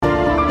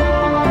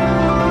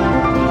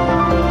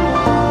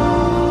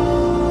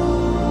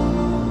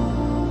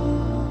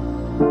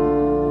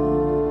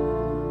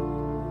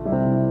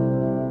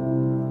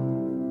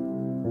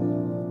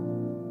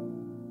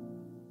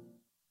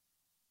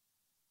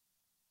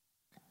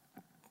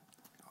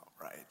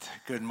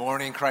Good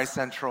morning, Christ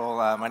Central.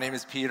 My name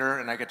is Peter,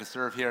 and I get to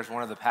serve here as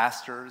one of the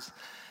pastors,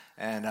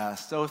 and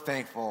so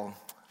thankful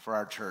for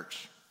our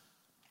church.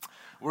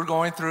 We're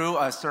going through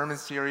a sermon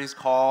series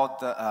called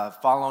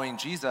Following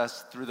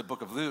Jesus through the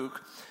book of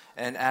Luke,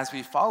 and as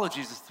we follow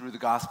Jesus through the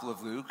Gospel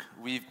of Luke,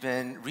 we've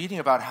been reading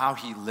about how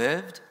he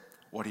lived,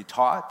 what he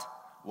taught,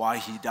 why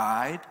he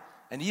died,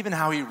 and even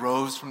how he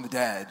rose from the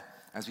dead,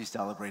 as we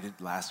celebrated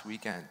last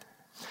weekend.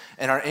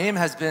 And our aim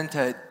has been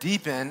to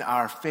deepen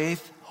our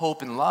faith,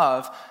 hope, and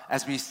love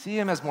as we see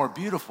him as more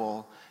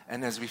beautiful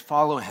and as we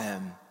follow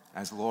him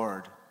as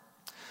Lord.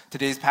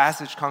 Today's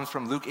passage comes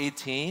from Luke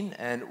 18,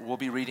 and we'll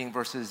be reading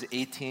verses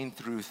 18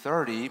 through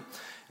 30.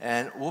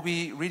 And we'll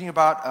be reading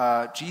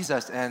about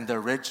Jesus and the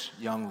rich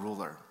young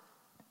ruler.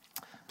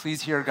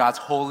 Please hear God's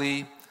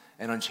holy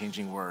and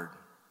unchanging word.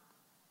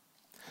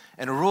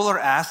 And a ruler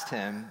asked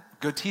him,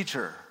 "Good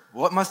teacher,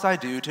 what must I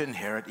do to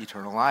inherit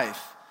eternal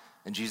life?"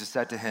 And Jesus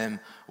said to him,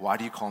 "Why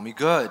do you call me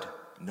good?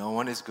 No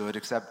one is good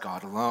except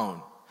God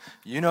alone.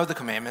 You know the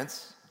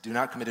commandments. Do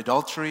not commit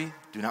adultery,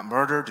 do not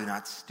murder, do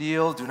not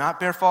steal, do not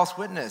bear false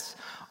witness.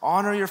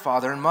 Honor your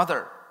father and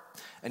mother."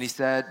 And he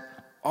said,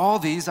 "All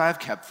these I have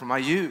kept from my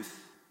youth."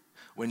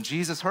 When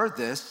Jesus heard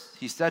this,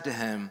 he said to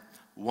him,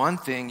 "One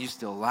thing you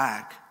still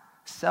lack.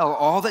 Sell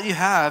all that you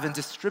have and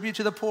distribute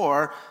to the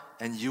poor,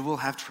 and you will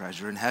have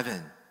treasure in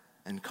heaven.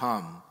 And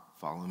come,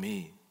 follow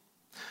me."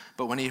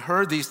 But when he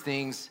heard these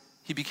things,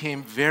 he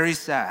became very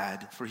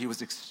sad, for he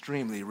was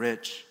extremely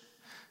rich.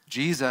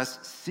 Jesus,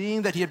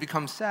 seeing that he had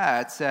become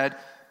sad, said,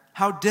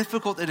 "How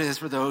difficult it is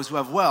for those who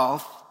have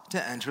wealth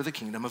to enter the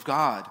kingdom of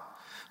God.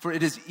 For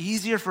it is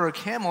easier for a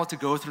camel to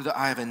go through the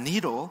eye of a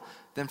needle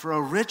than for a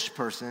rich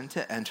person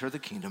to enter the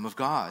kingdom of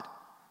God."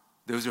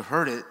 Those who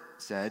heard it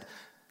said,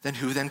 "Then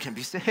who then can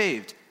be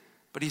saved?"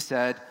 But he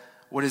said,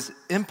 "What is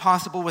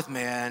impossible with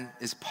man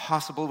is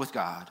possible with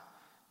God."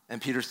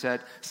 And Peter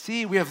said,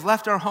 "See, we have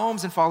left our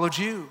homes and followed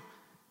you."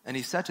 And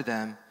he said to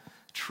them,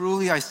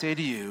 "Truly I say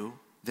to you,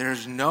 there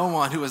is no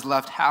one who has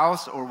left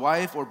house or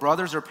wife or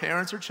brothers or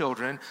parents or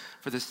children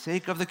for the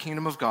sake of the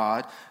kingdom of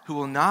God who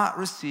will not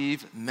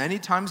receive many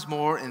times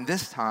more in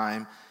this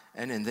time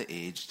and in the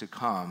age to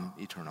come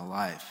eternal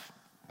life."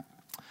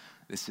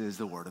 This is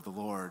the word of the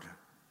Lord.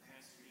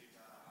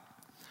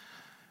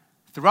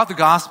 Throughout the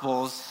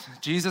Gospels,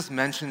 Jesus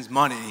mentions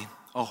money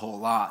a whole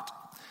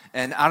lot.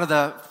 And out of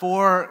the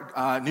four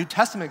New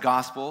Testament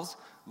Gospels,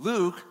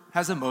 Luke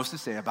has the most to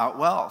say about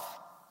wealth.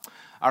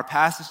 Our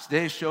passage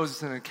today shows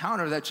us an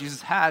encounter that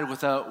Jesus had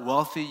with a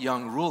wealthy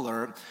young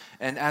ruler.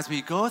 And as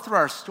we go through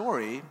our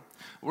story,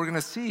 we're going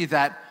to see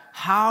that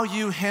how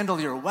you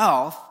handle your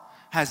wealth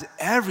has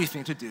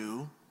everything to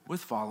do with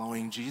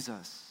following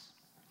Jesus.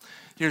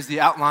 Here's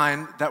the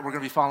outline that we're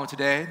going to be following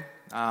today.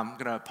 I'm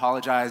going to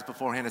apologize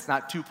beforehand. It's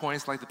not 2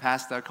 points like the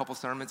past couple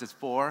sermons. It's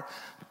 4.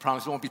 I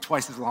promise it won't be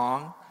twice as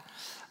long.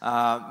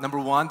 Number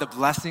 1, the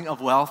blessing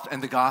of wealth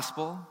and the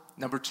gospel.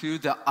 Number 2,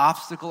 the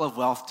obstacle of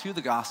wealth to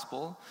the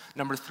gospel.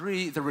 Number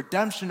 3, the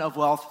redemption of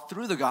wealth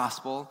through the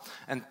gospel.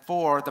 And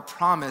 4, the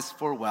promise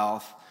for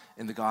wealth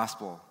in the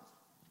gospel.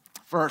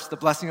 First, the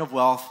blessing of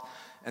wealth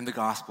and the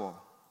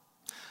gospel.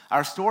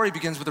 Our story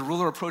begins with a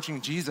ruler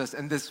approaching Jesus,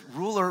 and this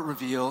ruler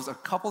reveals a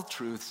couple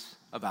truths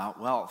about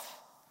wealth.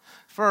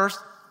 First,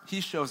 he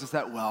shows us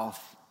that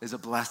wealth is a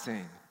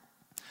blessing.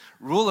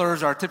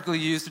 Rulers are typically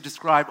used to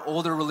describe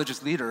older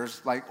religious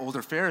leaders, like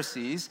older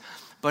Pharisees.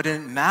 But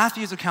in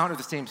Matthew's account of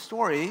the same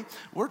story,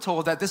 we're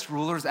told that this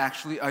ruler is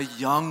actually a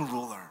young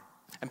ruler.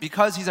 And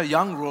because he's a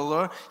young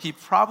ruler, he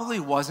probably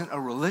wasn't a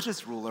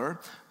religious ruler,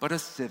 but a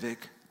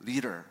civic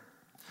leader.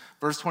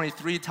 Verse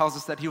 23 tells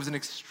us that he was an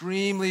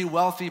extremely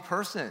wealthy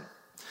person.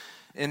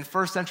 In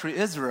first century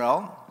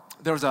Israel,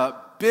 there was a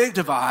big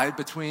divide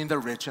between the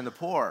rich and the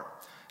poor.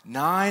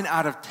 9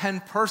 out of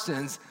 10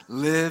 persons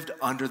lived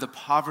under the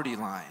poverty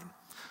line.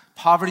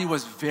 Poverty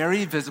was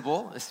very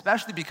visible,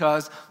 especially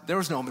because there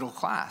was no middle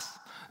class.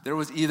 There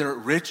was either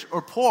rich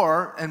or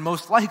poor, and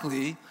most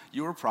likely,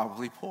 you were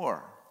probably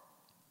poor.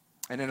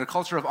 And in a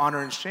culture of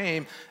honor and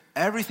shame,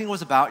 everything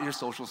was about your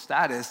social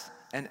status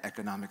and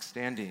economic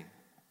standing.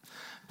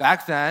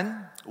 Back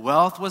then,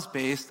 wealth was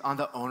based on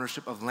the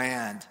ownership of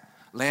land.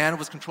 Land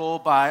was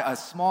controlled by a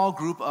small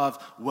group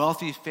of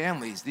wealthy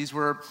families. These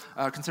were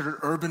considered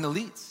urban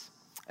elites.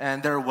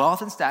 And their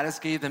wealth and status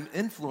gave them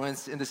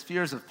influence in the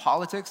spheres of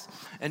politics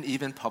and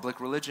even public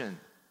religion.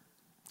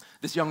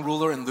 This young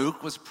ruler in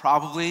Luke was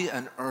probably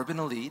an urban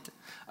elite,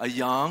 a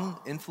young,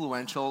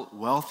 influential,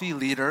 wealthy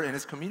leader in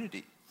his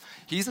community.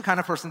 He's the kind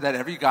of person that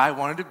every guy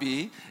wanted to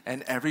be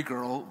and every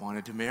girl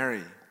wanted to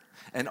marry.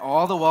 And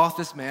all the wealth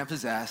this man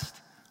possessed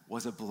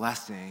was a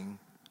blessing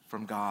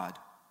from God.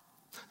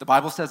 The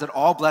Bible says that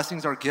all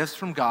blessings are gifts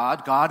from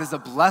God. God is a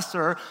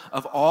blesser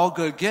of all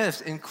good gifts,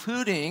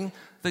 including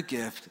the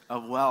gift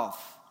of wealth.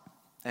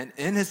 And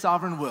in his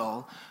sovereign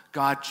will,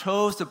 God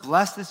chose to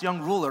bless this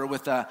young ruler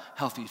with a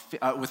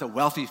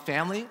wealthy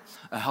family,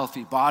 a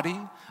healthy body,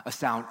 a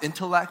sound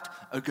intellect,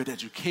 a good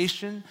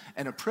education,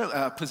 and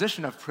a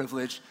position of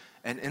privilege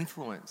and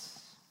influence.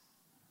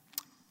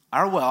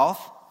 Our wealth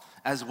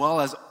as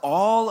well as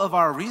all of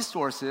our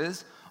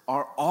resources,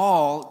 are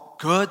all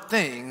good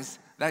things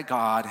that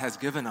God has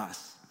given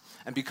us.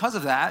 And because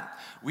of that,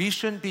 we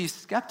shouldn't be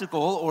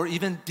skeptical or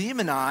even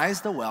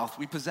demonize the wealth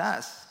we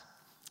possess.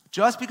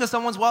 Just because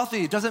someone's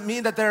wealthy doesn't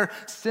mean that they're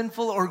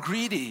sinful or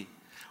greedy.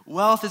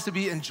 Wealth is to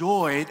be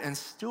enjoyed and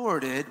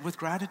stewarded with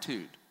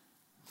gratitude.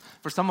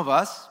 For some of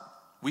us,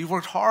 we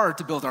worked hard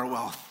to build our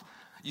wealth.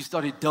 You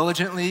studied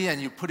diligently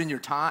and you put in your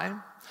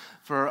time.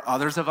 For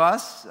others of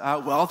us,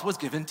 wealth was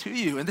given to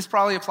you. And this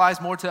probably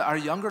applies more to our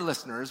younger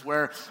listeners,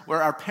 where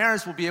our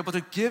parents will be able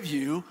to give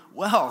you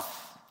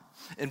wealth.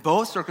 In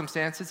both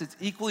circumstances, it's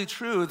equally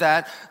true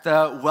that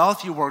the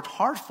wealth you worked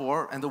hard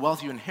for and the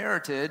wealth you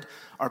inherited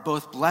are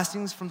both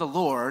blessings from the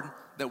Lord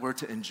that we're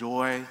to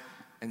enjoy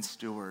and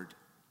steward.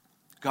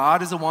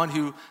 God is the one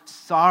who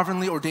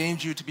sovereignly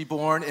ordained you to be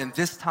born in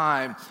this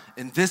time,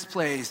 in this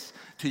place,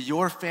 to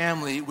your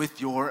family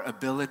with your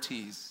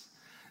abilities.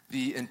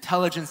 The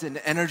intelligence and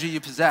energy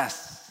you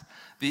possess,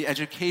 the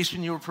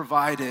education you were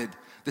provided,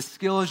 the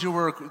skills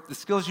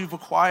you've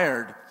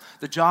acquired,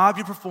 the job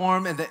you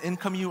perform, and the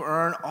income you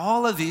earn,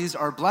 all of these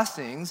are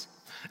blessings,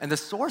 and the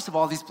source of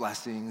all these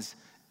blessings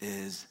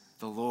is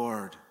the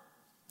Lord.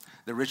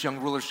 The rich young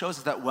ruler shows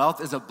us that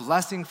wealth is a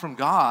blessing from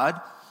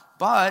God,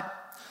 but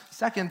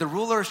second, the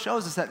ruler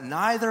shows us that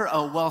neither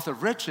a wealth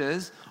of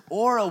riches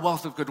or a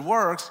wealth of good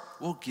works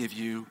will give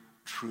you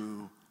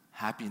true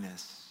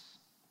happiness.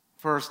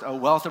 First, a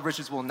wealth of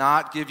riches will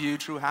not give you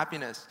true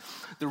happiness.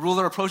 The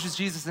ruler approaches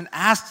Jesus and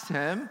asks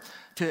him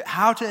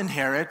how to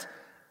inherit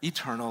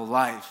eternal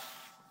life.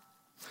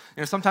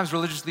 Sometimes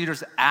religious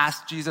leaders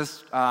ask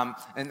Jesus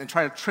and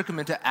try to trick him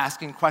into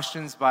asking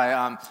questions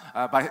by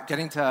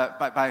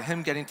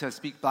him getting to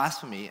speak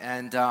blasphemy.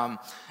 And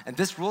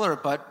this ruler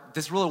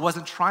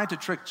wasn't trying to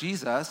trick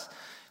Jesus.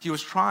 He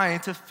was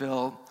trying to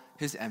fill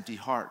his empty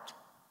heart.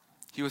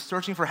 He was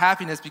searching for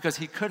happiness because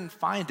he couldn't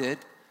find it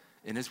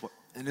in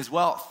his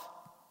wealth.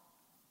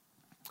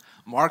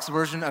 Mark's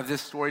version of this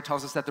story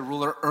tells us that the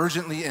ruler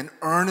urgently and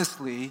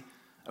earnestly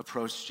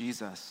approached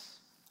Jesus.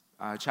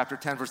 Chapter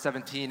 10, verse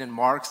 17 in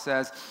Mark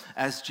says,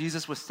 as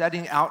Jesus was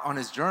setting out on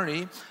his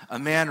journey, a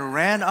man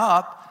ran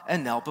up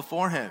and knelt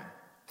before him.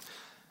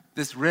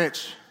 This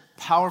rich,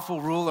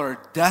 powerful ruler,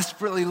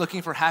 desperately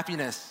looking for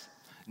happiness,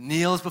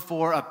 kneels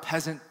before a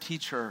peasant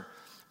teacher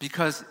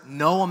because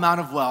no amount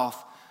of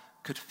wealth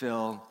could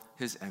fill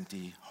his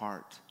empty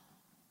heart.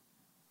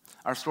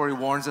 Our story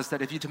warns us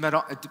that if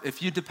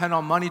you depend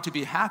on money to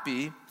be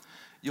happy,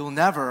 you'll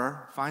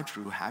never find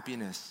true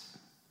happiness.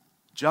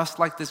 Just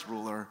like this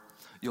ruler,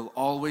 you'll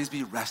always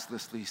be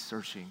restlessly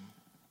searching.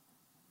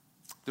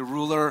 The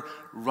ruler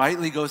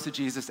rightly goes to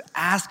Jesus,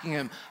 asking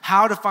him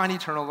how to find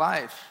eternal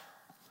life.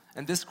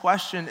 And this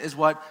question is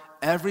what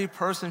every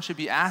person should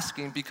be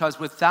asking, because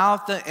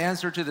without the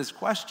answer to this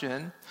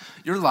question,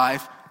 your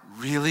life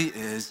really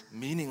is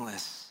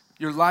meaningless.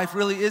 Your life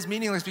really is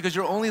meaningless because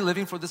you're only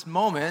living for this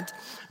moment,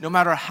 no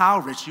matter how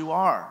rich you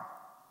are.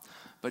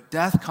 But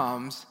death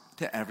comes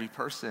to every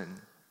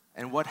person.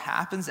 And what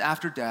happens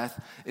after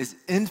death is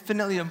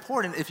infinitely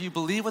important if you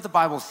believe what the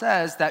Bible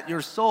says, that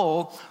your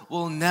soul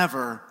will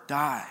never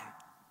die.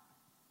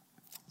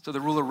 So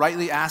the ruler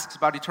rightly asks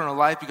about eternal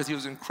life because he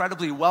was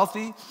incredibly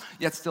wealthy,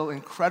 yet still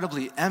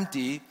incredibly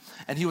empty.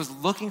 And he was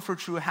looking for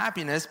true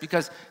happiness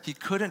because he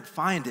couldn't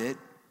find it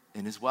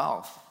in his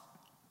wealth.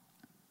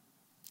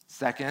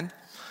 Second,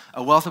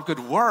 a wealth of good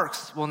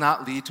works will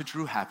not lead to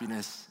true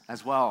happiness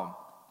as well.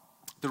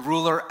 The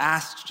ruler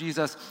asked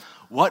Jesus,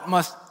 what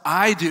must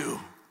I do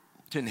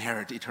to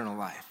inherit eternal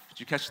life? Did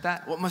you catch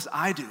that? What must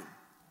I do?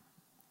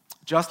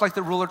 Just like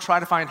the ruler tried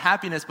to find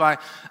happiness by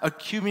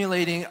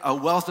accumulating a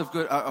wealth of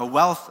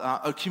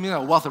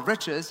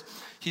riches,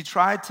 he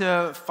tried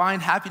to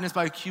find happiness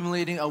by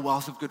accumulating a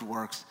wealth of good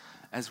works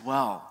as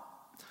well.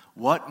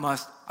 What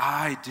must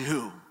I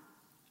do?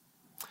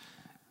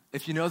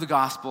 If you know the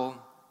gospel,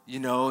 you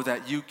know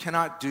that you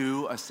cannot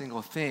do a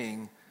single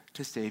thing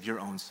to save your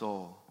own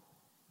soul.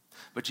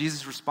 But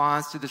Jesus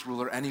responds to this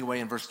ruler anyway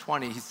in verse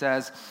 20. He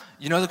says,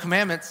 you know the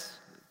commandments: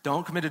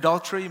 don't commit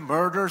adultery,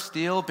 murder,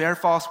 steal, bear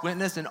false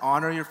witness, and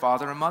honor your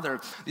father and mother.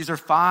 These are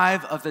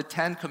 5 of the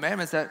 10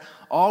 commandments that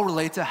all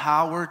relate to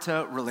how we're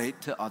to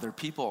relate to other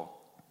people.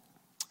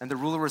 And the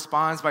ruler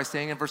responds by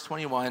saying in verse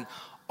 21,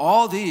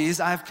 all these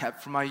I have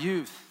kept from my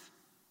youth.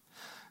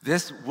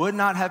 This would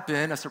not have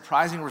been a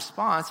surprising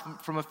response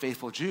from a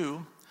faithful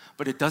Jew,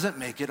 but it doesn't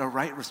make it a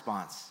right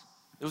response.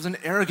 It was an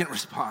arrogant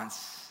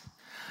response.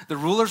 The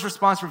ruler's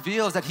response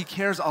reveals that he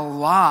cares a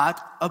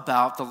lot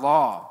about the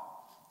law.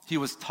 He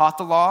was taught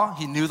the law,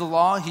 he knew the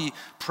law, he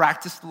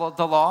practiced the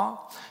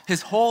law.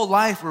 His whole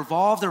life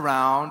revolved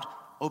around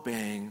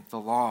obeying the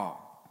law.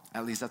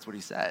 At least that's what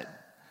he said.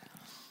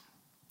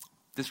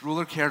 This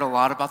ruler cared a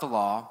lot about the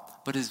law,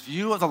 but his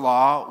view of the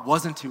law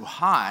wasn't too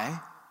high,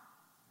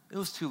 it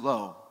was too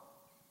low.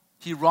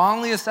 He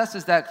wrongly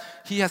assesses that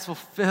he has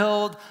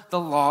fulfilled the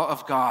law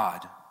of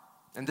God.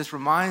 And this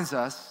reminds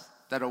us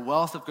that a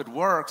wealth of good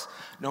works,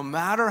 no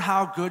matter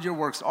how good your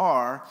works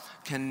are,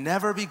 can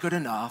never be good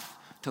enough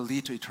to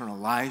lead to eternal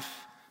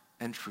life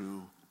and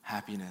true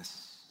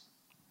happiness.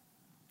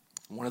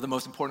 One of the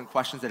most important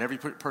questions that every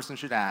person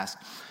should ask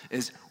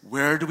is,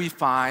 where do we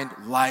find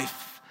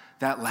life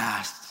that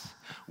lasts?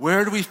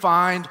 Where do we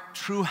find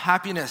true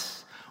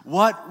happiness?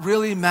 What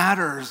really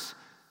matters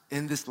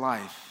in this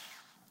life?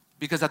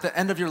 Because at the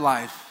end of your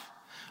life,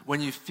 when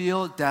you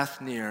feel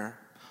death near,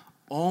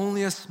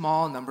 only a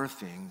small number of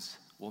things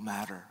will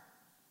matter.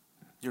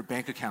 Your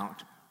bank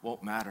account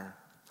won't matter.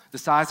 The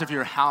size of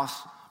your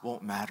house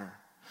won't matter.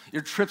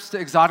 Your trips to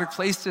exotic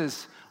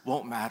places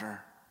won't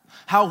matter.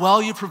 How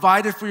well you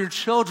provided for your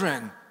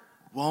children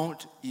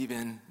won't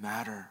even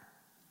matter.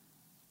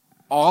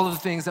 All of the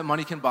things that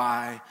money can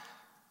buy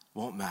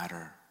won't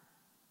matter.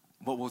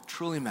 What will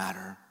truly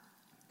matter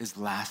is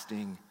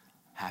lasting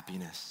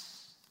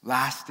happiness,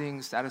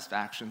 lasting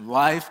satisfaction,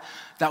 life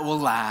that will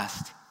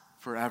last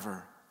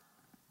forever.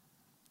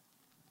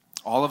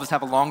 All of us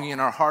have a longing in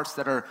our hearts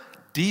that are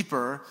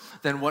deeper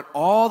than what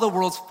all the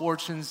world's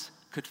fortunes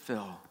could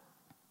fill.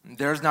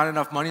 There's not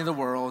enough money in the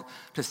world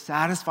to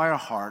satisfy our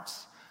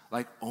hearts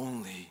like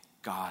only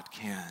God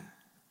can.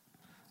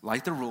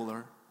 Like the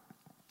ruler,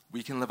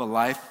 we can live a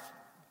life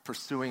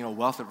pursuing a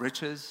wealth of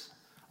riches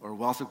or a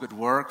wealth of good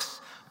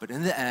works, but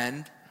in the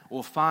end,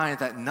 we'll find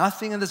that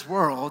nothing in this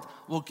world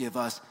will give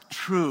us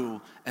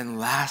true and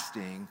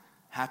lasting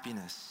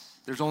happiness.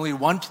 There's only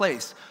one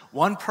place,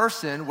 one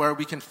person where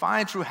we can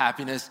find true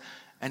happiness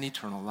and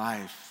eternal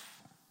life.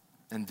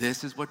 And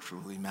this is what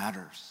truly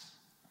matters.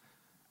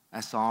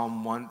 As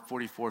Psalm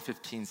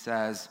 144:15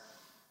 says,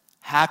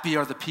 happy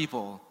are the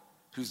people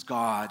whose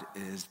God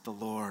is the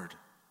Lord.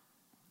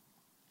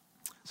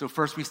 So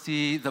first we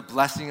see the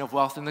blessing of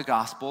wealth in the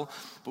gospel,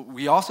 but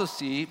we also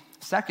see,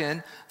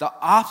 second, the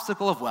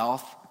obstacle of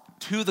wealth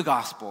to the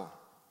gospel.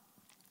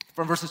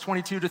 From verses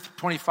 22 to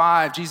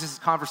 25, Jesus'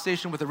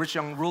 conversation with the rich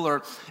young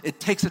ruler, it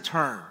takes a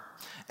turn.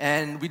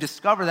 And we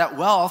discover that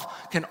wealth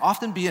can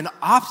often be an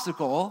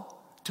obstacle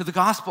to the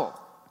gospel.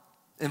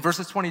 In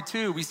verses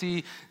 22, we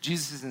see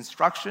Jesus'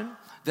 instruction,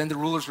 then the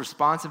ruler's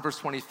response in verse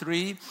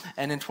 23,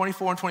 and in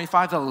 24 and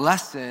 25, the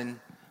lesson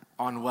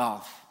on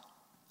wealth.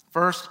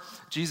 First,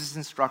 Jesus'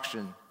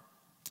 instruction.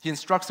 He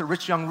instructs the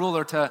rich young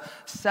ruler to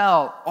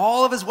sell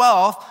all of his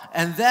wealth,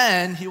 and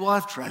then he will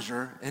have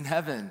treasure in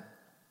heaven.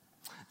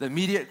 The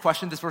immediate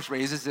question this verse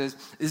raises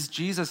is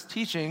Jesus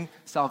teaching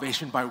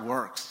salvation by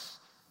works?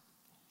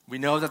 We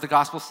know that the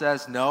gospel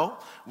says, no,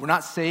 we're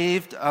not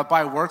saved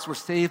by works, we're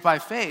saved by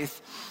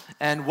faith.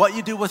 And what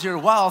you do with your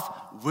wealth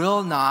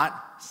will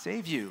not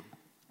save you.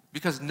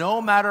 Because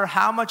no matter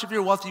how much of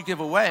your wealth you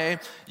give away,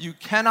 you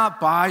cannot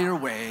buy your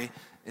way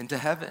into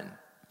heaven.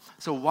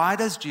 So why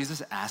does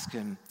Jesus ask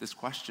him this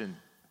question?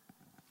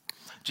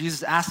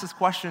 Jesus asked this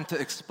question to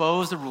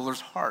expose the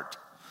ruler's heart.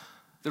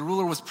 The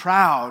ruler was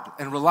proud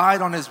and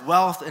relied on his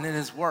wealth and in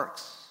his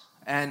works.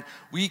 And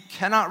we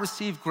cannot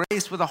receive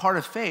grace with a heart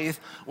of faith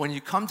when you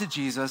come to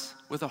Jesus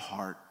with a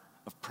heart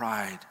of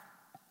pride.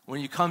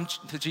 When you come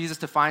to Jesus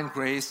to find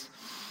grace,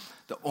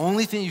 the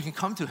only thing you can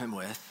come to him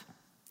with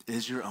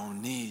is your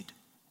own need.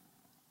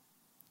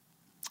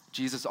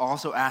 Jesus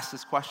also asked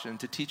this question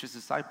to teach his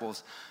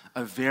disciples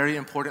a very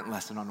important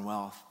lesson on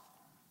wealth.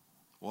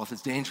 Wealth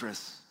is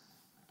dangerous,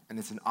 and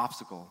it's an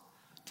obstacle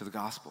to the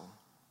gospel.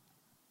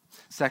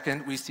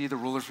 Second, we see the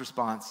ruler's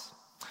response.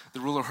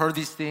 The ruler heard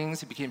these things.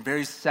 He became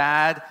very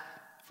sad,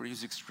 for he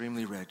was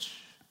extremely rich.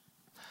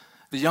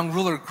 The young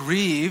ruler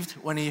grieved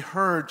when he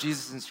heard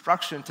Jesus'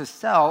 instruction to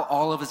sell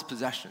all of his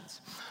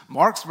possessions.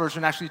 Mark's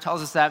version actually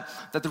tells us that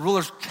the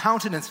ruler's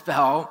countenance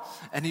fell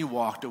and he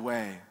walked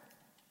away.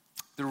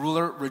 The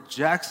ruler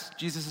rejects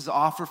Jesus'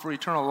 offer for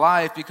eternal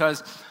life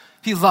because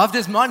he loved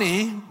his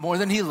money more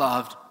than he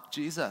loved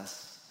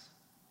Jesus.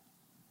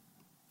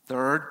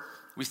 Third,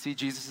 we see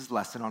Jesus'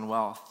 lesson on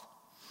wealth.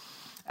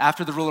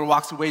 After the ruler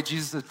walks away,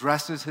 Jesus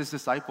addresses his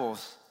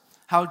disciples.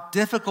 How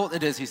difficult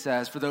it is, he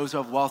says, for those who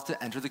have wealth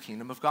to enter the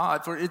kingdom of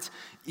God. For it's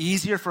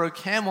easier for a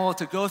camel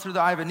to go through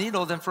the eye of a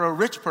needle than for a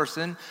rich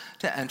person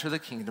to enter the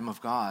kingdom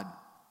of God.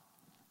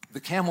 The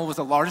camel was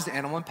the largest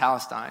animal in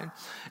Palestine.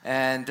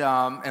 And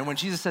when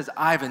Jesus says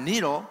eye of a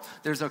needle,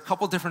 there's a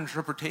couple different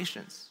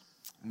interpretations.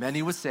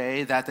 Many would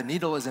say that the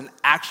needle is an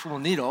actual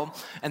needle,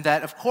 and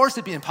that, of course,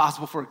 it'd be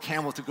impossible for a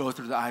camel to go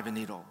through the eye of a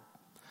needle.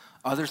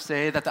 Others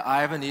say that the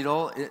eye of a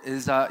needle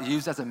is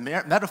used as a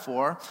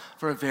metaphor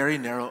for a very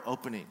narrow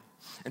opening.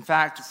 In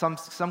fact, some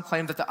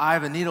claim that the eye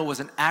of a needle was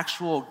an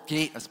actual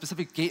gate, a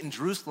specific gate in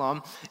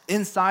Jerusalem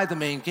inside the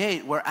main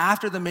gate, where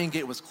after the main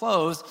gate was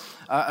closed,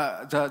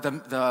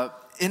 the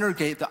inner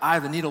gate, the eye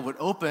of the needle would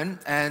open,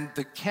 and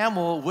the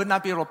camel would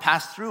not be able to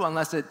pass through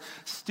unless it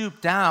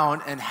stooped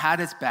down and had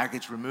its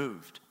baggage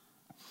removed.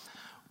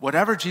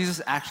 Whatever Jesus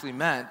actually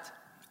meant,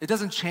 it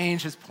doesn't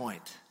change his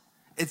point.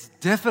 It's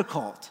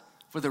difficult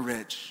for the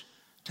rich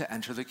to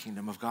enter the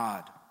kingdom of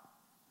God.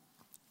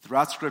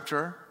 Throughout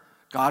Scripture,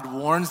 God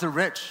warns the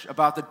rich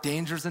about the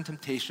dangers and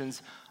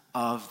temptations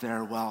of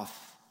their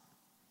wealth.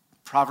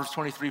 Proverbs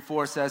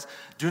 23:4 says,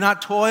 "Do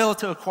not toil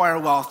to acquire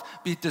wealth.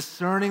 Be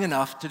discerning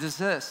enough to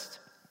desist."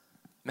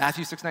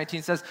 Matthew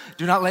 6:19 says,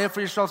 "Do not lay up for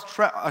yourselves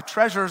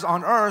treasures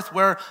on earth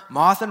where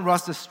moth and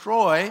rust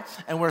destroy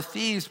and where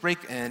thieves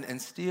break in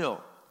and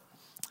steal."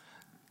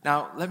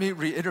 Now, let me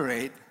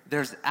reiterate,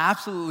 there's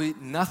absolutely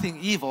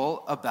nothing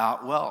evil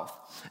about wealth.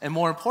 And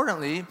more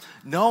importantly,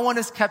 no one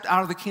is kept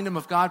out of the kingdom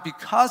of God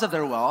because of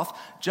their wealth,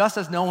 just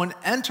as no one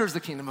enters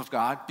the kingdom of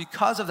God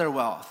because of their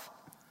wealth.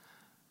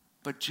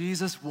 But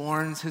Jesus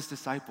warns his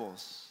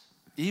disciples,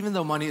 even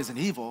though money isn't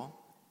evil,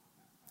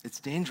 it's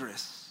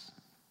dangerous.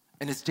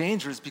 And it's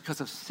dangerous because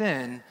of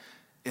sin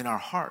in our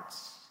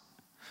hearts.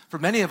 For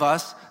many of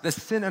us, the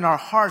sin in our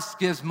hearts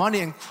gives money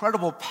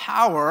incredible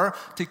power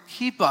to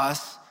keep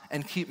us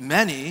and keep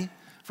many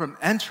from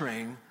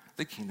entering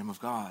the kingdom of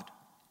God.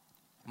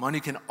 Money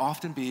can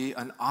often be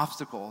an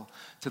obstacle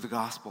to the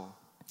gospel.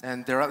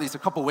 And there are at least a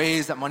couple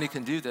ways that money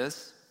can do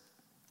this.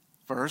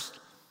 First,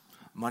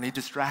 money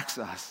distracts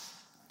us.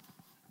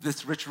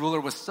 This rich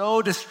ruler was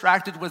so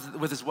distracted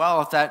with his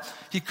wealth that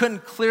he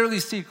couldn't clearly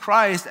see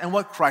Christ and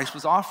what Christ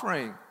was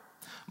offering.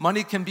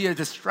 Money can be a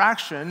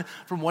distraction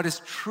from what is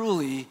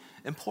truly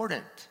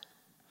important.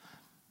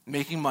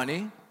 Making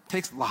money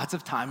takes lots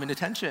of time and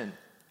attention.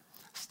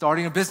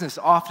 Starting a business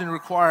often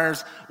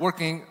requires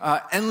working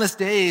endless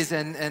days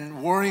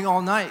and worrying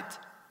all night.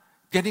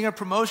 Getting a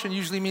promotion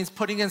usually means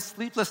putting in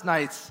sleepless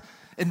nights.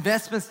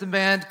 Investments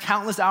demand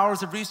countless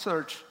hours of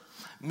research.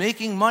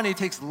 Making money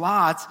takes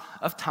lots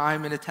of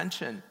time and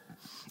attention.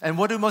 And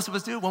what do most of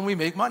us do when we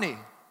make money?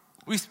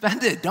 We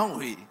spend it, don't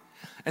we?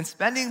 And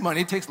spending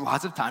money takes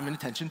lots of time and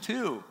attention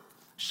too.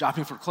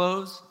 Shopping for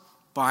clothes,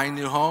 buying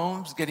new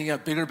homes, getting a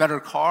bigger, better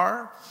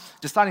car,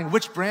 deciding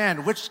which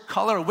brand, which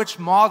color, which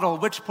model,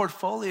 which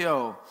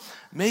portfolio.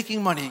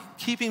 Making money,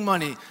 keeping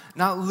money,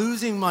 not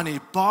losing money,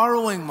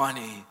 borrowing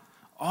money.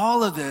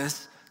 All of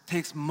this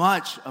takes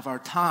much of our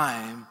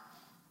time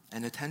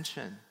and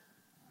attention.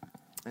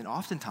 And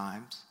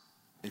oftentimes,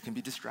 it can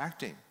be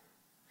distracting.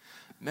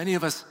 Many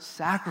of us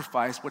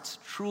sacrifice what's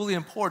truly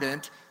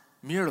important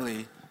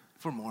merely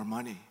for more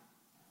money.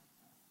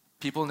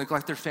 People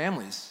neglect their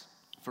families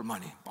for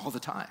money all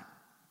the time.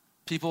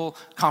 People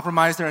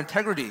compromise their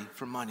integrity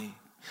for money.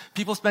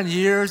 People spend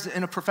years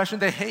in a profession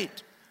they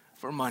hate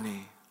for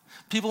money.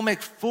 People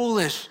make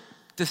foolish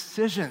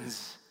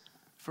decisions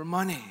for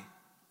money.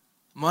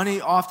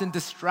 Money often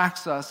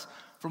distracts us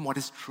from what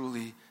is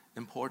truly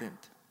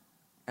important.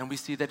 And we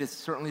see that it's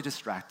certainly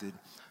distracted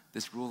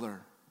this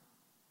ruler.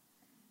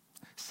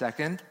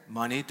 Second,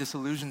 money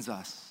disillusions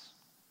us.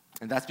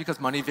 And that's because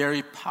money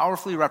very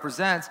powerfully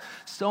represents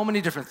so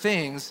many different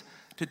things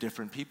to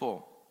different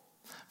people.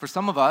 For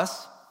some of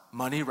us,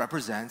 money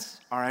represents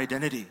our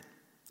identity.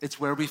 It's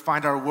where we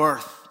find our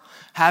worth.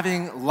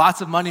 Having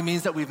lots of money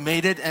means that we've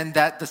made it and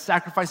that the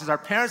sacrifices our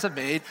parents have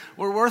made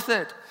were worth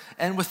it.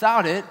 And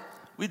without it,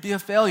 we'd be a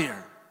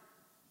failure.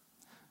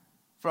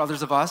 For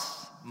others of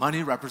us,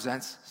 money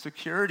represents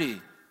security.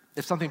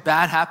 If something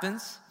bad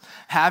happens,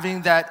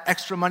 having that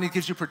extra money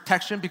gives you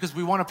protection because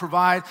we want to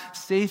provide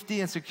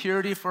safety and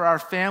security for our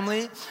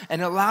family,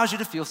 and it allows you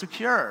to feel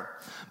secure.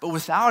 But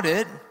without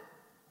it,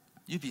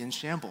 you'd be in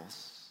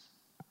shambles.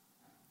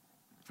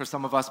 For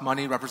some of us,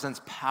 money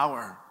represents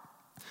power.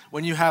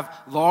 When you have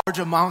large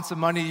amounts of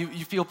money,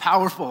 you feel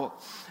powerful.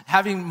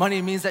 Having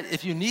money means that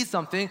if you need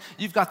something,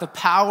 you've got the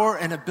power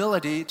and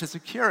ability to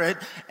secure it,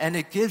 and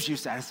it gives you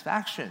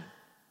satisfaction.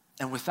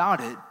 And without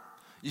it,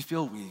 you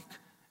feel weak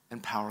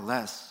and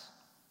powerless.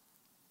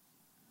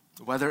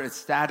 Whether it's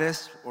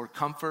status or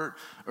comfort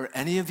or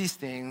any of these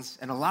things,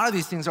 and a lot of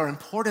these things are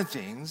important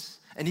things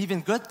and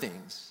even good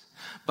things.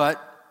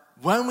 But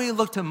when we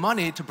look to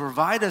money to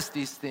provide us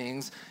these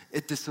things,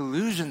 it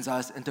disillusions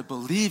us into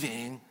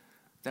believing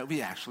that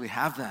we actually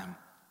have them.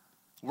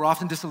 We're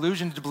often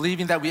disillusioned into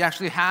believing that we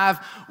actually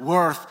have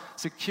worth,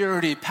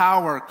 security,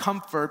 power,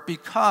 comfort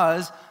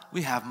because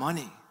we have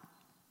money.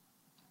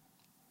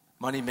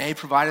 Money may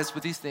provide us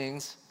with these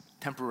things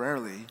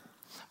temporarily,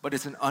 but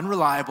it's an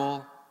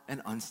unreliable and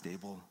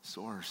unstable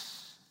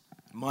source.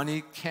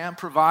 Money can't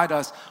provide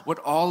us what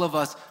all of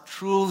us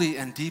truly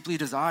and deeply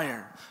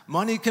desire.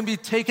 Money can be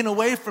taken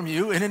away from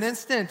you in an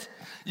instant.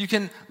 You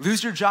can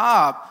lose your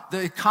job.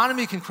 The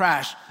economy can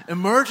crash.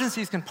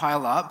 Emergencies can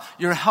pile up.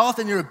 Your health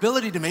and your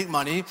ability to make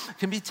money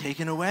can be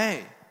taken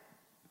away.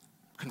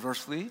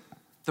 Conversely,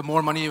 the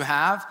more money you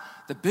have,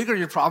 the bigger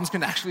your problems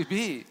can actually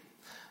be.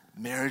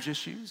 Marriage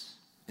issues,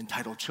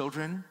 entitled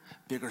children,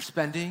 bigger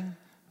spending,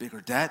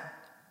 bigger debt.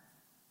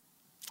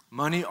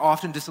 Money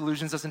often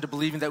disillusions us into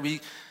believing that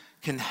we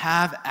can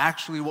have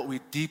actually what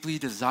we deeply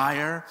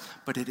desire,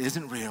 but it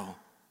isn't real.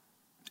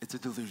 It's a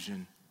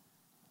delusion.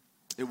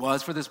 It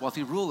was for this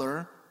wealthy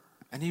ruler,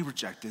 and he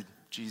rejected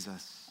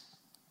Jesus.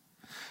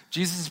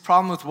 Jesus'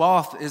 problem with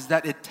wealth is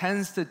that it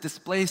tends to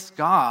displace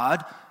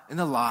God in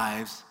the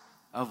lives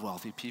of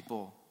wealthy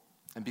people.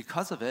 And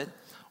because of it,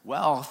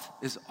 wealth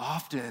is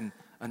often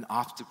an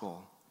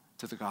obstacle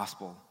to the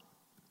gospel.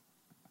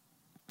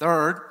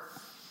 Third,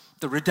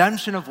 the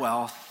redemption of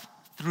wealth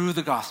through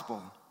the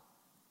gospel.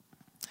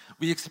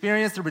 We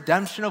experience the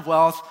redemption of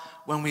wealth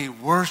when we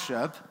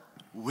worship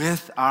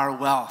with our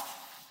wealth.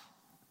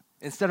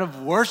 Instead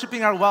of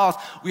worshiping our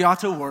wealth, we ought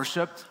to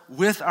worship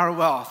with our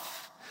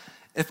wealth.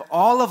 If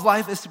all of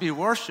life is to be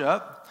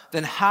worship,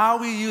 then how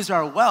we use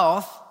our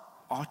wealth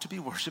ought to be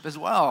worship as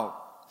well.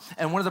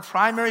 And one of the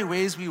primary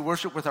ways we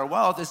worship with our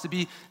wealth is to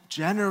be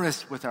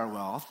generous with our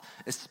wealth,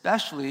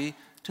 especially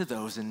to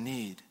those in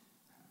need.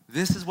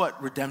 This is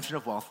what redemption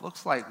of wealth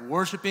looks like,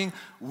 worshiping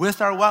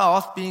with our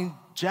wealth, being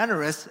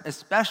generous,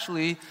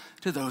 especially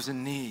to those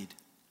in need.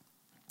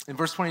 In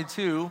verse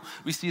 22,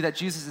 we see that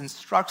Jesus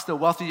instructs the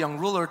wealthy young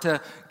ruler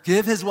to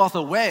give his wealth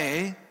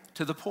away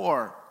to the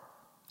poor.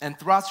 And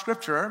throughout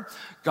Scripture,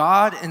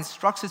 God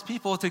instructs his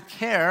people to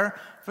care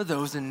for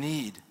those in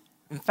need.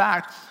 In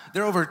fact,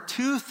 there are over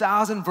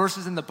 2,000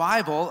 verses in the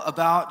Bible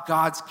about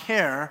God's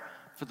care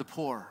for the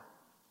poor.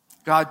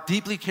 God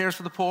deeply cares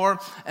for the poor,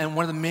 and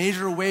one of the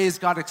major ways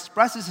God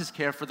expresses his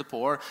care for the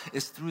poor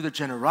is through the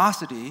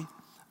generosity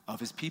of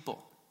his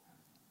people.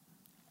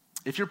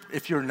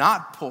 If you're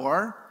not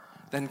poor,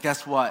 then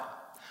guess what?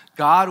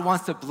 God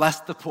wants to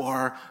bless the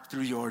poor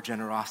through your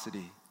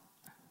generosity.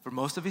 For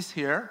most of us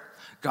here,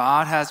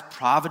 God has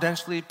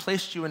providentially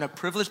placed you in a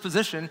privileged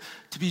position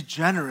to be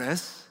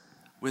generous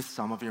with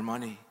some of your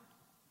money.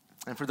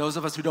 And for those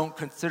of us who don't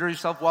consider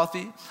yourself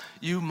wealthy,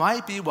 you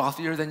might be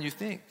wealthier than you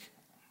think.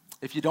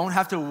 If you don't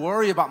have to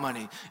worry about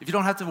money, if you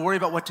don't have to worry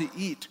about what to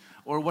eat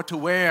or what to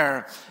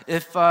wear,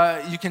 if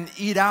you can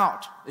eat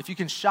out, if you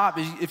can shop,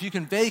 if you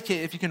can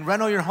vacate, if you can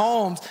rent all your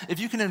homes, if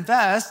you can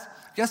invest,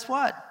 guess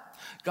what?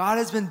 God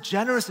has been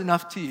generous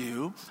enough to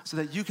you so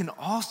that you can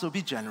also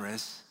be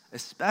generous,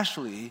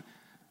 especially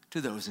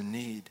to those in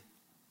need.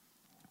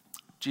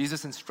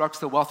 Jesus instructs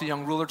the wealthy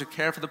young ruler to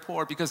care for the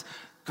poor because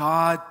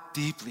God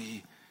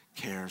deeply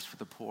cares for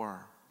the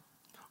poor.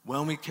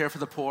 When we care for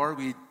the poor,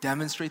 we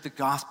demonstrate the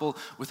gospel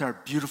with our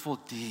beautiful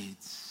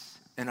deeds.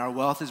 And our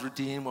wealth is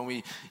redeemed when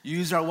we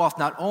use our wealth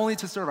not only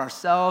to serve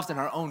ourselves and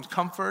our own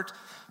comfort,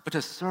 but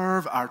to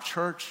serve our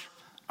church,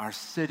 our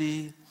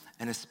city,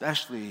 and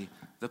especially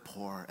the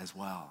poor as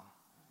well.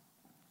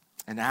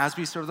 And as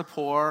we serve the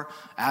poor,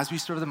 as we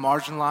serve the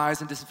marginalized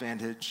and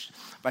disadvantaged,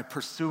 by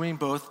pursuing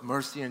both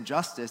mercy and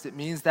justice, it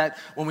means that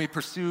when we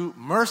pursue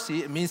mercy,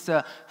 it means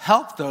to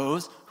help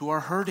those who are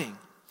hurting.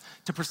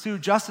 To pursue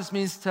justice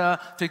means to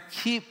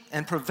keep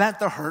and prevent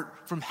the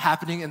hurt from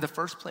happening in the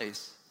first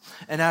place.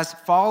 And as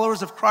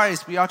followers of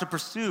Christ, we ought to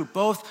pursue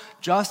both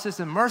justice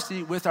and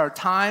mercy with our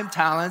time,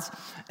 talents,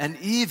 and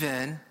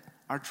even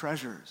our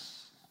treasures.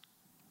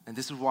 And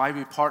this is why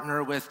we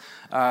partner with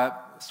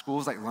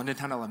schools like London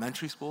Town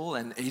Elementary School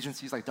and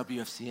agencies like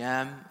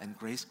WFCM and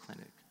Grace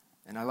Clinic.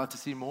 And I'd love to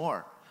see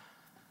more.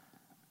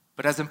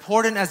 But as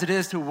important as it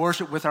is to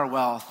worship with our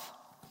wealth,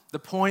 the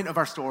point of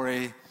our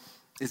story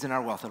isn't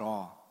our wealth at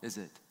all, is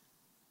it?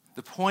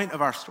 The point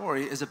of our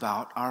story is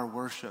about our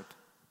worship.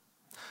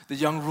 The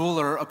young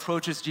ruler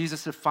approaches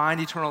Jesus to find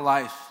eternal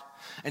life.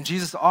 And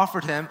Jesus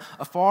offered him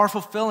a far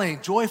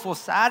fulfilling, joyful,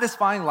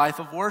 satisfying life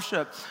of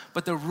worship.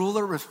 But the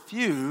ruler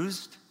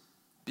refused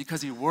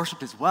because he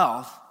worshiped his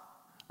wealth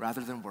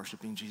rather than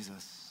worshiping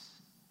Jesus.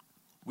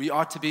 We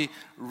ought to be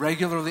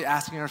regularly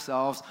asking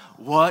ourselves,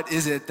 what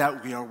is it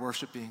that we are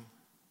worshiping?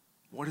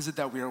 What is it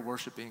that we are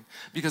worshiping?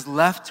 Because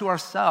left to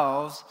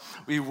ourselves,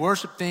 we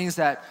worship things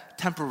that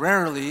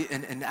temporarily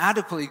and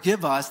inadequately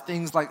give us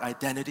things like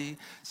identity,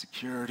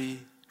 security,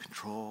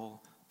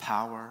 control,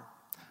 power.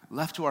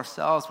 Left to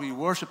ourselves, we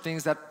worship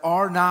things that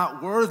are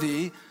not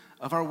worthy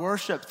of our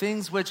worship,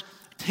 things which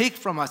take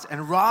from us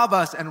and rob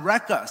us and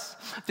wreck us,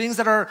 things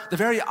that are the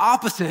very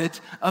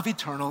opposite of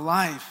eternal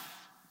life.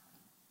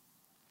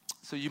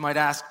 So you might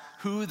ask,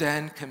 who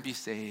then can be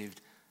saved,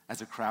 as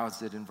the crowds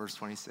did in verse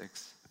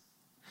 26?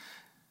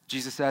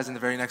 Jesus says in the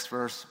very next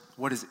verse,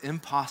 what is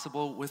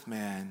impossible with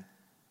man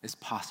is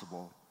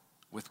possible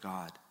with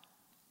God.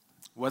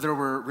 Whether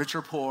we're rich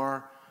or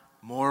poor,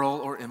 moral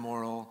or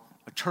immoral,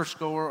 a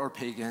churchgoer or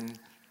pagan,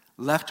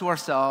 left to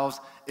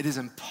ourselves, it is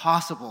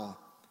impossible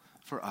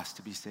for us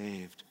to be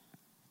saved.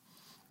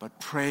 But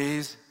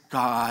praise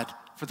God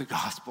for the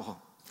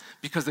gospel.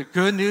 Because the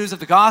good news of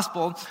the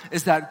gospel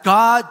is that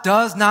God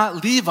does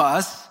not leave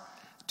us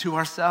to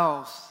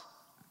ourselves.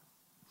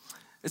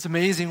 It's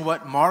amazing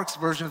what Mark's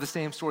version of the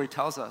same story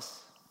tells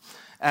us.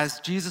 As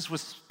Jesus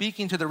was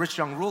speaking to the rich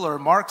young ruler,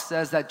 Mark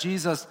says that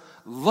Jesus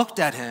looked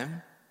at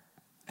him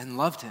and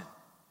loved him.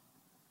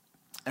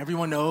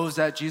 Everyone knows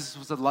that Jesus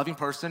was a loving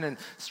person, and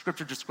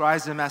Scripture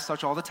describes him as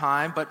such all the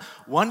time. But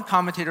one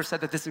commentator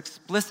said that this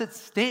explicit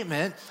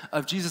statement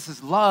of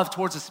Jesus' love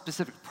towards a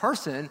specific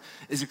person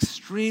is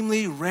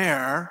extremely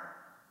rare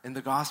in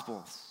the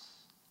Gospels.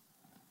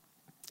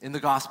 In the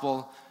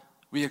Gospel,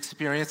 we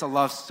experience a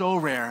love so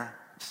rare,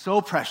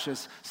 so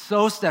precious,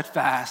 so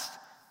steadfast,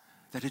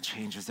 that it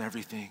changes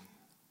everything.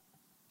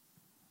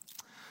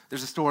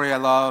 There's a story I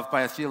love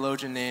by a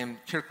theologian named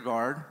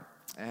Kierkegaard,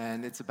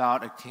 and it's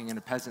about a king and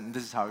a peasant, and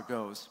this is how it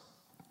goes.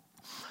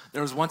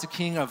 There was once a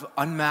king of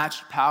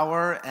unmatched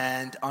power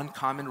and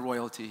uncommon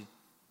royalty,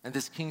 and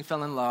this king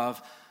fell in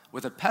love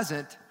with a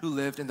peasant who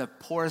lived in the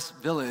poorest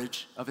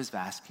village of his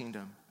vast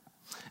kingdom.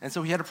 And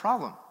so he had a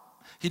problem.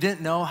 He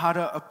didn't know how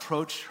to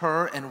approach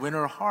her and win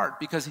her heart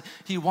because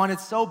he wanted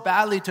so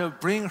badly to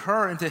bring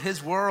her into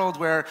his world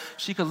where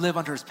she could live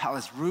under his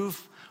palace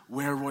roof,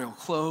 wear royal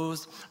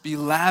clothes, be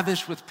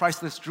lavish with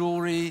priceless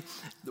jewelry,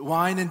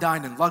 wine and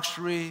dine in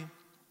luxury.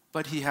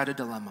 But he had a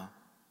dilemma.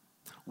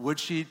 Would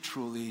she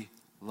truly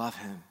love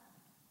him?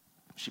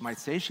 She might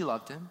say she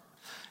loved him.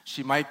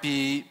 She might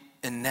be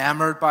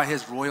enamored by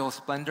his royal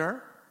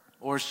splendor,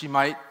 or she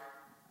might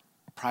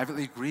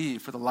privately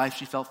grieve for the life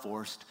she felt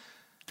forced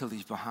to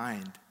leave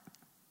behind.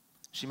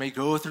 She may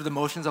go through the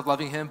motions of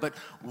loving him, but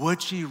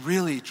would she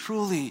really,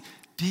 truly,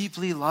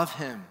 deeply love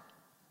him?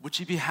 Would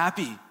she be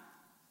happy?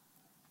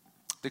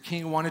 The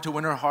king wanted to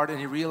win her heart, and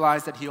he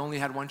realized that he only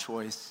had one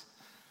choice.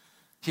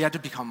 He had to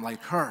become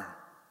like her.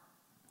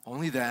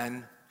 Only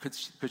then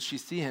could she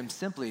see him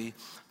simply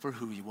for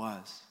who he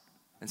was.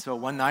 And so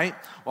one night,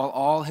 while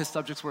all his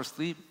subjects were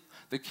asleep,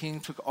 the king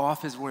took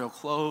off his royal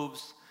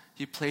clothes,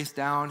 he placed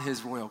down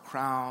his royal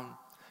crown,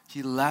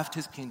 he left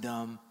his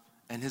kingdom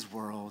and his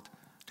world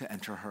to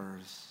enter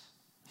hers.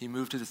 He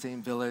moved to the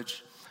same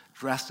village,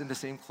 dressed in the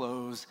same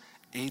clothes,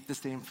 ate the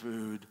same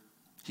food.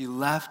 He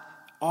left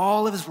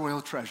all of his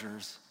royal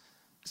treasures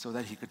so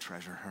that he could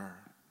treasure her.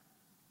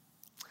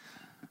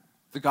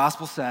 The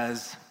gospel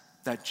says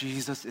that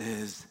Jesus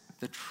is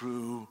the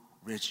true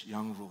rich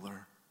young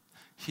ruler.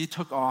 He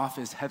took off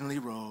his heavenly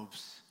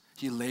robes.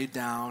 He laid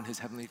down his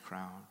heavenly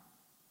crown.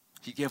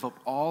 He gave up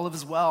all of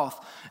his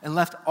wealth and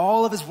left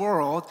all of his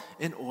world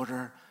in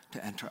order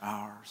to enter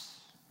ours.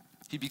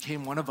 He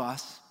became one of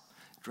us,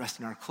 dressed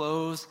in our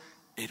clothes,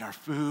 ate our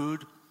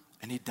food,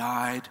 and he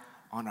died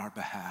on our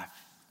behalf.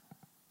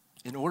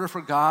 In order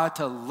for God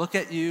to look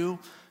at you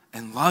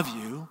and love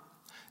you,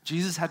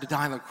 Jesus had to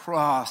die on the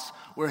cross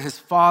where his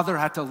Father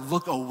had to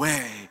look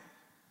away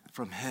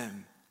from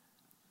him.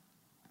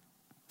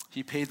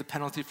 He paid the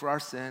penalty for our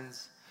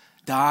sins,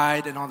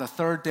 died, and on the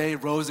third day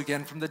rose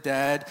again from the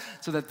dead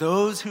so that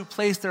those who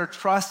place their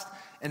trust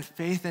and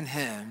faith in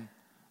him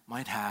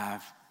might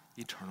have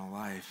eternal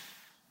life.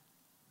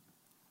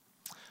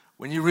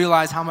 When you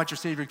realize how much your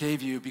Savior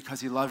gave you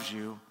because he loves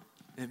you,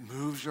 it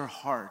moves your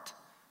heart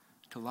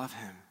to love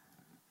him.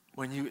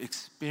 When you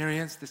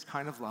experience this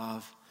kind of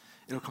love,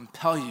 it'll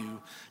compel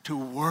you to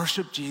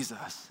worship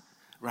Jesus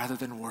rather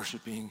than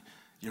worshiping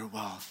your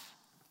wealth.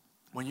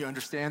 When you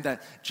understand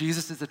that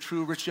Jesus is the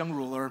true rich young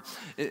ruler,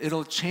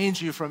 it'll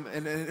change you from,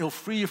 and it'll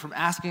free you from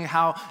asking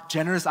how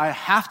generous I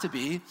have to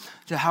be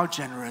to how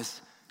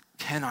generous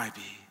can I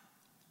be.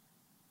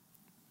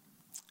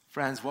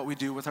 Friends, what we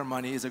do with our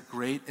money is a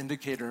great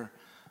indicator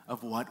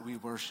of what we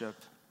worship.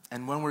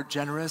 And when we're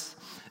generous,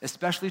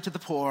 especially to the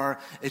poor,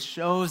 it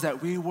shows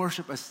that we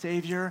worship a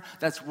Savior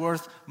that's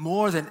worth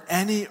more than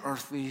any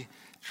earthly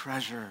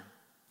treasure.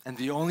 And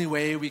the only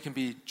way we can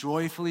be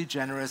joyfully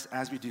generous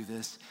as we do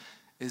this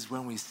is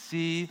when we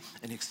see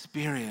and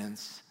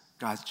experience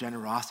God's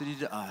generosity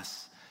to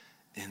us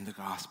in the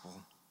gospel.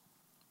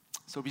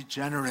 So be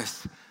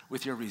generous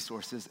with your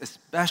resources,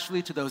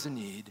 especially to those in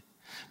need,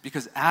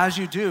 because as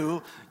you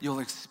do, you'll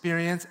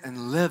experience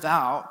and live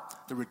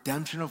out the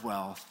redemption of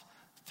wealth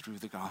through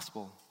the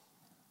gospel.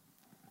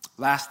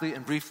 Lastly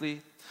and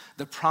briefly,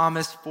 the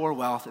promise for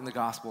wealth in the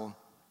gospel.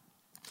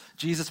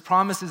 Jesus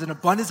promises an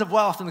abundance of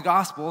wealth in the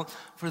gospel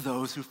for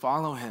those who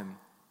follow him.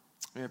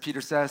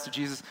 Peter says to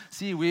Jesus,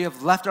 "See, we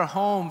have left our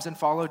homes and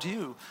followed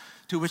you,"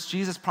 to which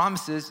Jesus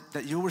promises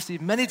that you'll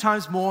receive many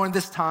times more in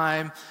this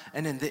time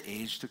and in the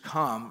age to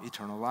come,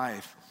 eternal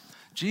life.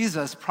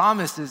 Jesus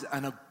promises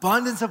an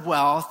abundance of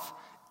wealth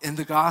in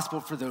the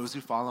gospel for those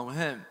who follow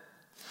him.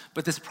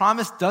 But this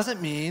promise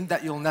doesn't mean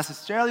that you'll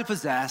necessarily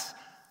possess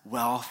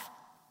wealth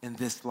in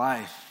this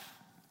life.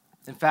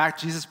 In fact,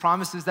 Jesus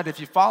promises that if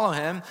you follow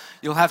him,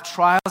 you'll have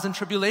trials and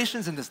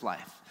tribulations in this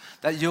life,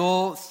 that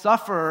you'll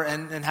suffer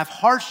and have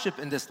hardship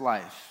in this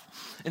life.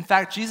 In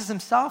fact, Jesus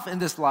himself in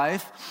this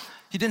life,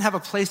 he didn't have a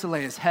place to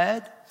lay his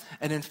head.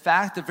 And in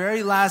fact, the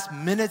very last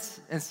minutes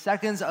and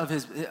seconds of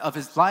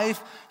his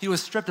life, he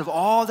was stripped of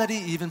all that he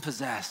even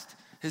possessed,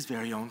 his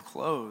very own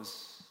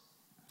clothes.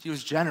 He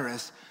was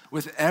generous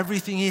with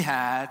everything he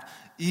had,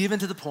 even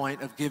to the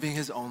point of giving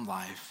his own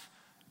life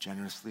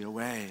generously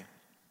away.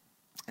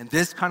 And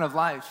this kind of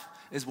life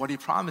is what he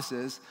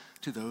promises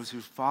to those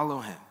who follow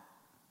him.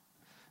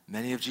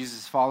 Many of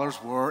Jesus'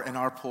 followers were and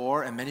are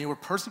poor, and many were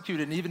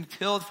persecuted and even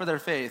killed for their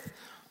faith.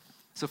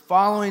 So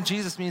following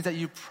Jesus means that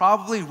you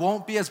probably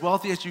won't be as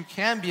wealthy as you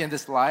can be in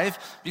this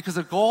life, because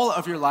the goal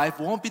of your life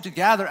won't be to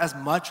gather as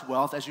much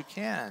wealth as you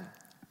can.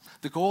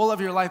 The goal of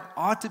your life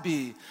ought to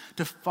be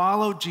to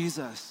follow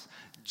Jesus,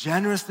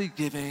 generously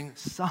giving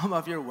some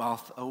of your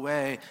wealth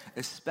away,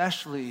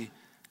 especially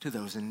to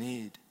those in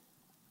need.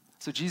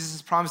 So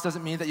Jesus' promise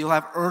doesn't mean that you'll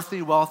have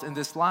earthly wealth in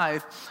this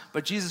life,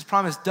 but Jesus'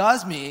 promise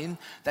does mean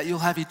that you'll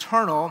have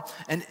eternal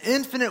and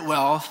infinite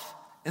wealth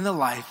in the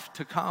life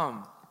to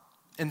come.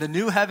 In the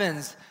new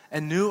heavens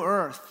and new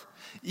earth,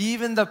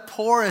 even the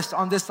poorest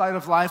on this side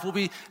of life will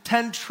be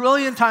 10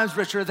 trillion times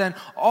richer than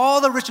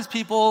all the richest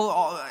people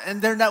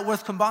and their net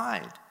worth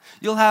combined.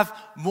 You'll have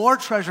more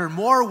treasure,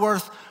 more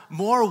worth,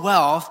 more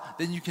wealth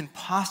than you can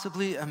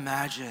possibly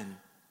imagine.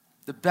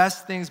 The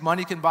best things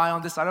money can buy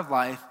on this side of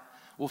life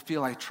will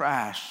feel like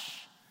trash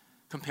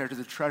compared to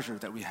the treasure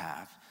that we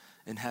have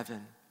in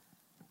heaven.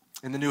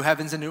 In the new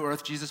heavens and new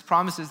earth, Jesus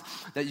promises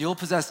that you'll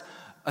possess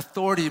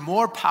authority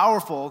more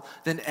powerful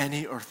than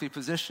any earthly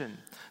position,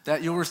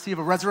 that you'll receive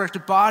a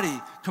resurrected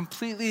body,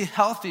 completely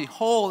healthy,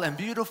 whole, and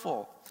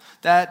beautiful,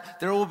 that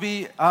there will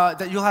be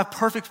that you'll have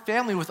perfect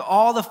family with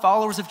all the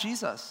followers of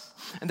Jesus,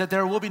 and that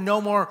there will be no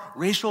more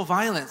racial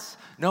violence,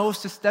 no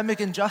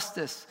systemic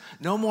injustice,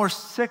 no more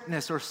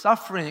sickness or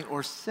suffering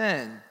or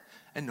sin,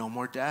 and no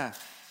more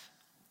death.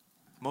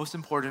 Most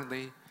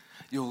importantly,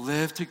 you'll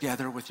live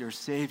together with your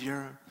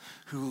Savior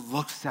who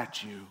looks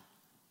at you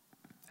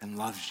and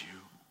loves you.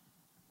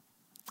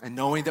 And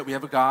knowing that we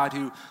have a God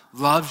who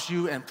loves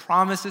you and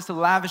promises to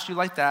lavish you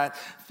like that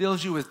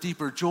fills you with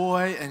deeper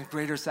joy and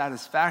greater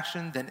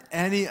satisfaction than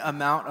any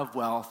amount of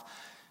wealth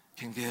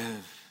can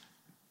give.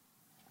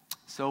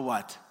 So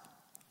what?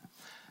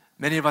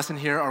 Many of us in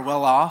here are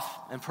well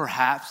off and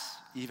perhaps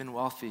even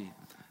wealthy.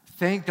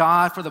 Thank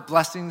God for the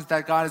blessings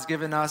that God has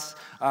given us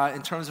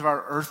in terms of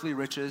our earthly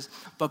riches,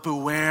 but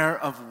beware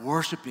of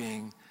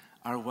worshiping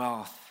our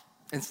wealth.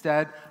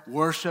 Instead,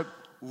 worship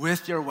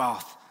with your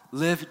wealth.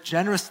 Live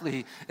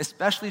generously,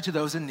 especially to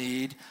those in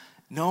need,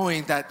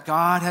 knowing that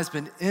God has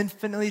been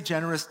infinitely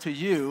generous to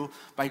you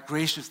by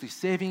graciously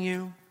saving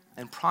you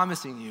and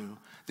promising you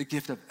the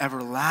gift of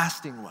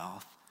everlasting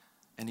wealth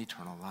and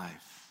eternal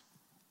life.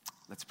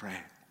 Let's pray.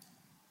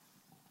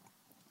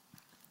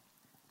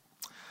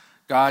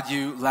 God,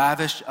 you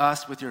lavish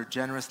us with your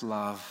generous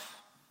love.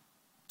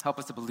 Help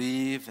us to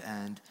believe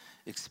and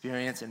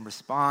experience and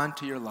respond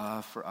to your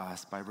love for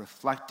us by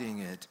reflecting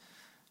it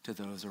to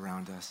those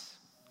around us.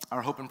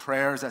 Our hope and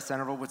prayer is that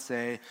Centerville would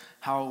say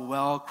how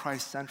well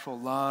Christ Central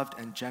loved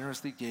and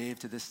generously gave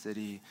to this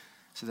city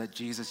so that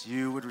Jesus,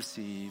 you would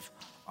receive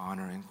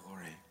honor and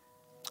glory.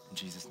 In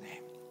Jesus'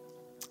 name,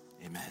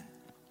 amen.